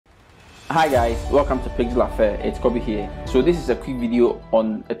Hi guys, welcome to Pixel Affair. It's Kobe here. So this is a quick video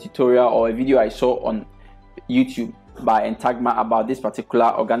on a tutorial or a video I saw on YouTube by Entagma about this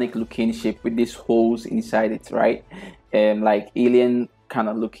particular organic looking shape with these holes inside it, right? And like alien kind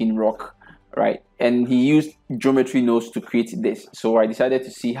of looking rock, right? And he used geometry nodes to create this. So I decided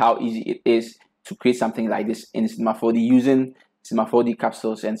to see how easy it is to create something like this in Cinema 4D using Cinema 4D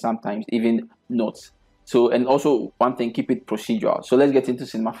capsules and sometimes even nodes. So, and also one thing, keep it procedural. So let's get into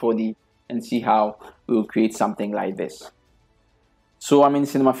Cinema 4D and see how we'll create something like this. So I'm in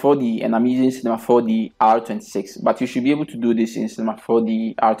Cinema 4D and I'm using Cinema 4D R26, but you should be able to do this in Cinema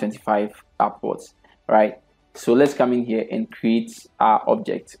 4D R25 upwards, right? So let's come in here and create our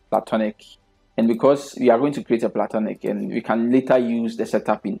object, platonic. And because we are going to create a platonic and we can later use the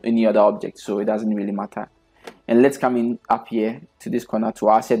setup in any other object, so it doesn't really matter. And let's come in up here to this corner to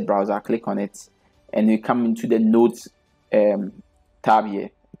our asset browser, click on it, and we come into the nodes tab here.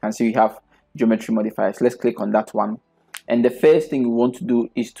 You can see we have geometry modifiers. Let's click on that one. And the first thing we want to do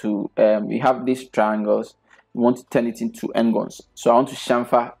is to, we have these triangles. We want to turn it into n-gons. So I want to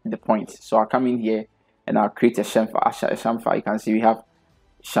chamfer the point. So I'll come in here and I'll create a chamfer. You can see we have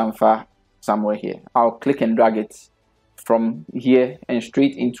chamfer somewhere here. I'll click and drag it from here and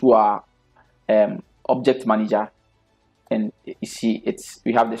straight into our object manager. And you see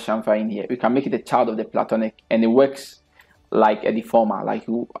we have the chamfer in here. We can make it a child of the platonic and it works like a deformer, like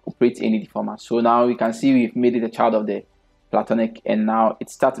you operate any deformer. So now you can see we've made it a child of the platonic and now it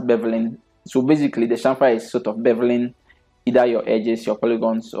starts beveling. So basically the chamfer is sort of beveling either your edges, your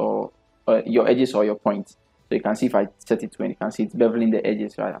polygons, or your edges or your points. So you can see if I set it to, and you can see it's beveling the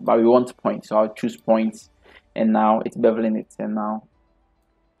edges, right? But we want points, so I'll choose points and now it's beveling it. And now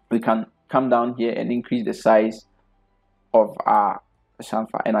we can come down here and increase the size of our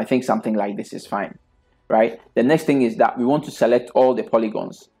chamfer, and I think something like this is fine, right? The next thing is that we want to select all the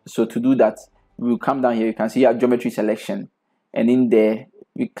polygons. So to do that, we'll come down here. You can see our geometry selection, and in there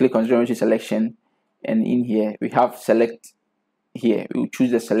we click on geometry selection, and in here we have select. Here we'll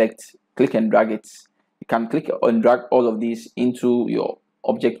choose the select, click and drag it. You can click and drag all of these into your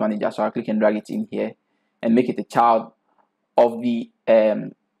object manager. So I'll click and drag it in here and make it a child of the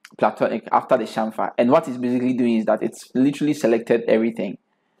platonic after the chamfer. And what it's basically doing is that it's literally selected everything.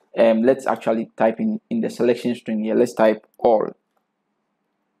 Let's actually type in the selection string here. Let's type all,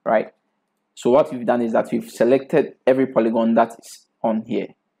 right? So what we've done is that we've selected every polygon that is on here,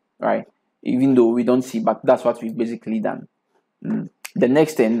 right? Even though we don't see, but that's what we've basically done. The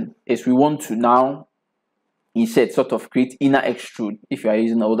next thing is we want to now insert, sort of create inner extrude if you are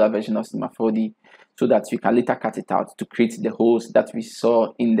using an older version of Cinema 4D, so that you can later cut it out to create the holes that we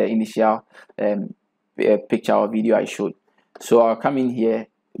saw in the initial picture or video I showed. So I'll come in here,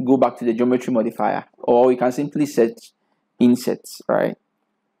 go back to the geometry modifier, or you can simply set insets, right?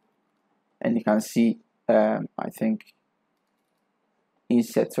 And you can see I think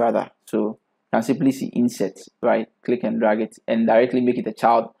insets rather. So you can simply see insets, right? Click and drag it and directly make it a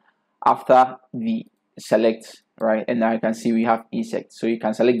child after the select, right? And now you can see we have insect. So you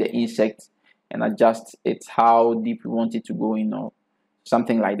can select the insect and adjust it how deep we want it to go in, or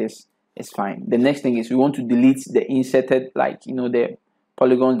something like this is fine. The next thing is we want to delete the inserted, like, you know, the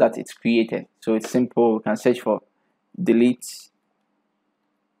polygons that it's created. So it's simple. We can search for delete,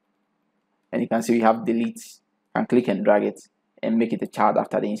 and you can see we have delete, and click and drag it and make it a child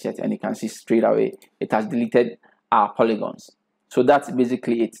after the insert, and you can see straight away it has deleted our polygons. So that's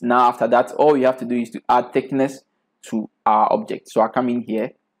basically it. Now after that, all you have to do is to add thickness to our object. So I'll come in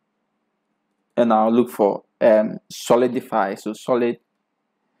here and I'll look for solidify. So solid,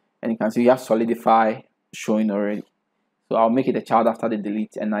 and you can see we have solidify showing already. So I'll make it a child after the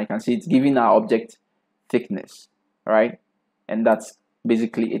delete, and now you can see it's giving our object thickness, right? And that's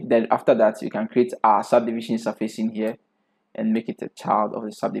basically it. Then after that, you can create our subdivision surface in here and make it a child of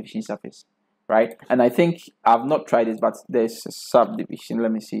the subdivision surface, right? And I think I've not tried this, but there's a subdivision.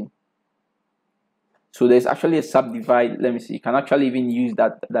 Let me see. So there's actually a subdivide. Let me see. You can actually even use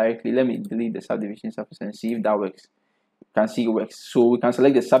that directly. Let me delete the subdivision surface and see if that works. You can see it works. So we can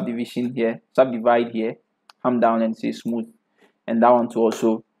select the subdivision here, subdivide here, come down and say smooth, and that one too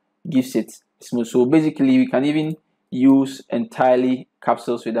also gives it smooth. So basically we can even use entirely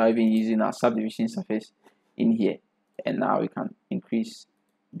capsules without even using our subdivision surface in here. And now we can increase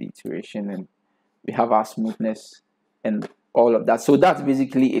the iteration and we have our smoothness and all of that. So that's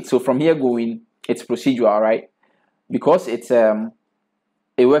basically it. So from here going, it's procedural, right? Because it's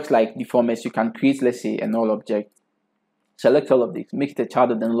it works like deformers. You can create, let's say, a null object, select all of these, make it a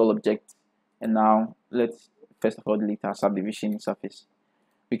child of the null object, and now let's first of all delete our subdivision surface.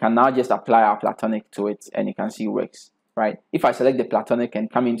 We can now just apply our platonic to it, and you can see it works. right? If I select the platonic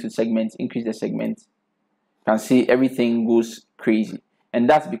and come into segments, increase the segment, you can see everything goes crazy. And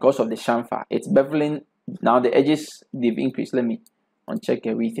that's because of the chamfer. It's beveling. Now the edges, they've increased. Let me uncheck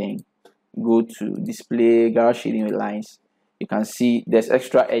everything. Go to display, garage shading with lines. You can see there's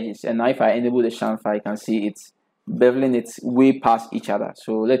extra edges. And now if I enable the chamfer, you can see it's beveling it way past each other.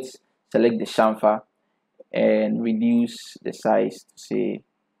 So let's select the chamfer and reduce the size to say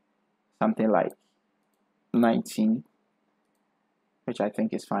something like 19, which I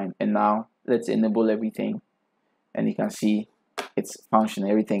think is fine. And now let's enable everything, and you can see it's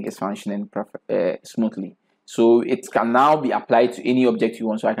functioning. Everything is functioning smoothly. So it can now be applied to any object you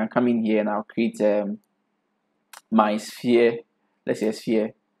want. So I can come in here and I'll create my sphere. Let's say a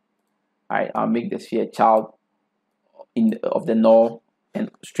sphere. I'll make the sphere child of the null,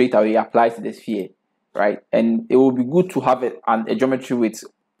 and straight away apply to the sphere, right? And it will be good to have a geometry with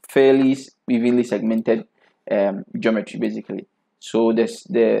fairly evenly segmented geometry, basically. So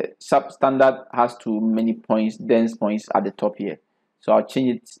the substandard has too many points, dense points at the top here. So I'll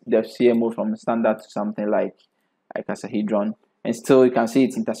change it, the CMO, from standard to something like a hexahedron, and still you can see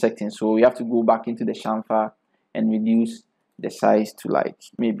it's intersecting. So we have to go back into the chamfer and reduce the size to like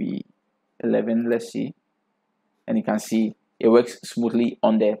maybe 11, let's see, and you can see it works smoothly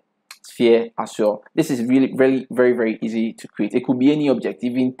on the sphere as well. This is really very easy to create. It could be any object,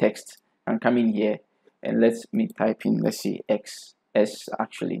 even text. And come in here and let me type in, let's see, XS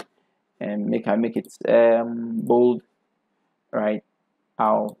actually, and make it bold, right?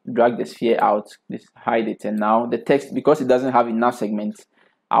 I'll drag the sphere out, hide it, and now the text, because it doesn't have enough segments,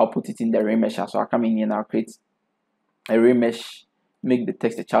 I'll put it in the remesh. So I'll come in here and I'll create a remesh, make the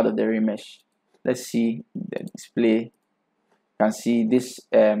text a child of the remesh. Let's see the display. You can see this,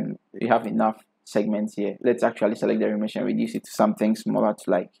 we have enough segments here. Let's actually select the remesh and reduce it to something smaller, to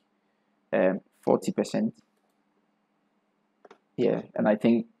like 40%. Yeah, and I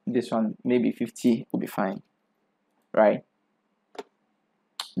think this one maybe 50 will be fine, right?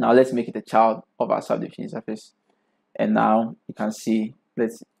 Now let's make it a child of our subdivision surface. And now you can see,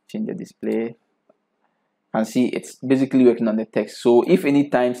 let's change the display. You can see it's basically working on the text. So if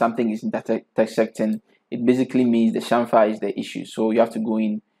anytime something is intersecting, it basically means the chamfer is the issue. So you have to go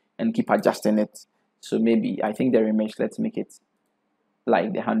in and keep adjusting it. So maybe, I think the remesh, let's make it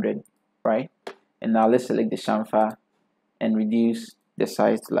like the 100, right? And now let's select the chamfer and reduce the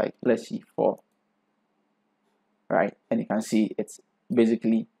size to like, let's see, 4, right? And you can see it's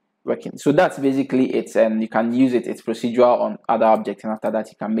basically working. So that's basically it, and you can use it. It's procedural on other objects, and after that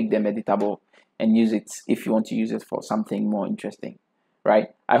you can make them editable and use it if you want to use it for something more interesting, right?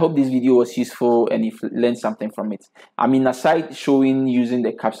 I hope this video was useful and if you learned something from it. I mean, aside showing using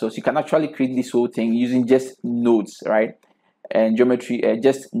the capsules, you can actually create this whole thing using just nodes, right? And geometry,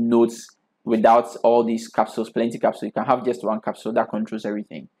 just nodes without all these capsules, plenty capsules. You can have just one capsule that controls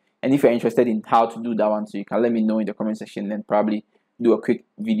everything. And if you're interested in how to do that one, so you can let me know in the comment section, and probably do a quick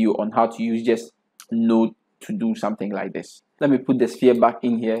video on how to use just node to do something like this. Let me put the sphere back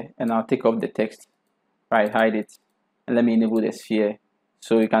in here, and I'll take off the text, right, hide it, and let me enable the sphere.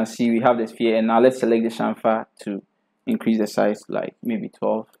 So you can see we have the sphere, and now let's select the chamfer to increase the size to like maybe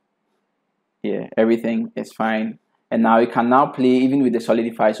 12. Yeah, everything is fine. And now you can now play even with the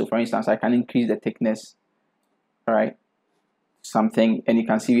solidify. So for instance, I can increase the thickness, all right, something, and you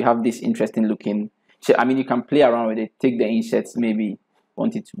can see we have this interesting looking. So I mean, you can play around with it, take the insets, maybe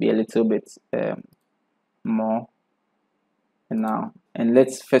want it to be a little bit more. And now, and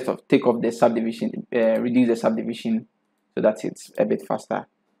let's first off take off the subdivision, reduce the subdivision so that it's a bit faster,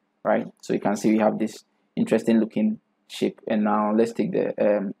 right? So you can see we have this interesting looking shape. And now let's take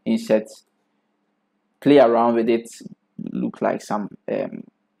the insets, play around with it, look like some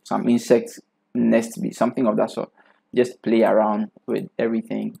insect nest, be something of that sort. Just play around with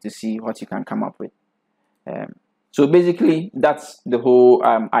everything to see what you can come up with. So basically that's the whole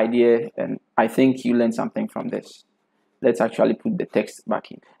idea, and I think you learned something from this. Let's actually put the text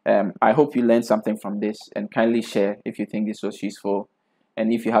back in. I hope you learned something from this, and kindly share if you think this was useful.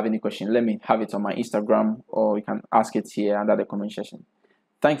 And if you have any question, let me have it on my Instagram, or you can ask it here under the comment section.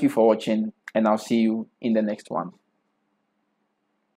 Thank you for watching, and I'll see you in the next one.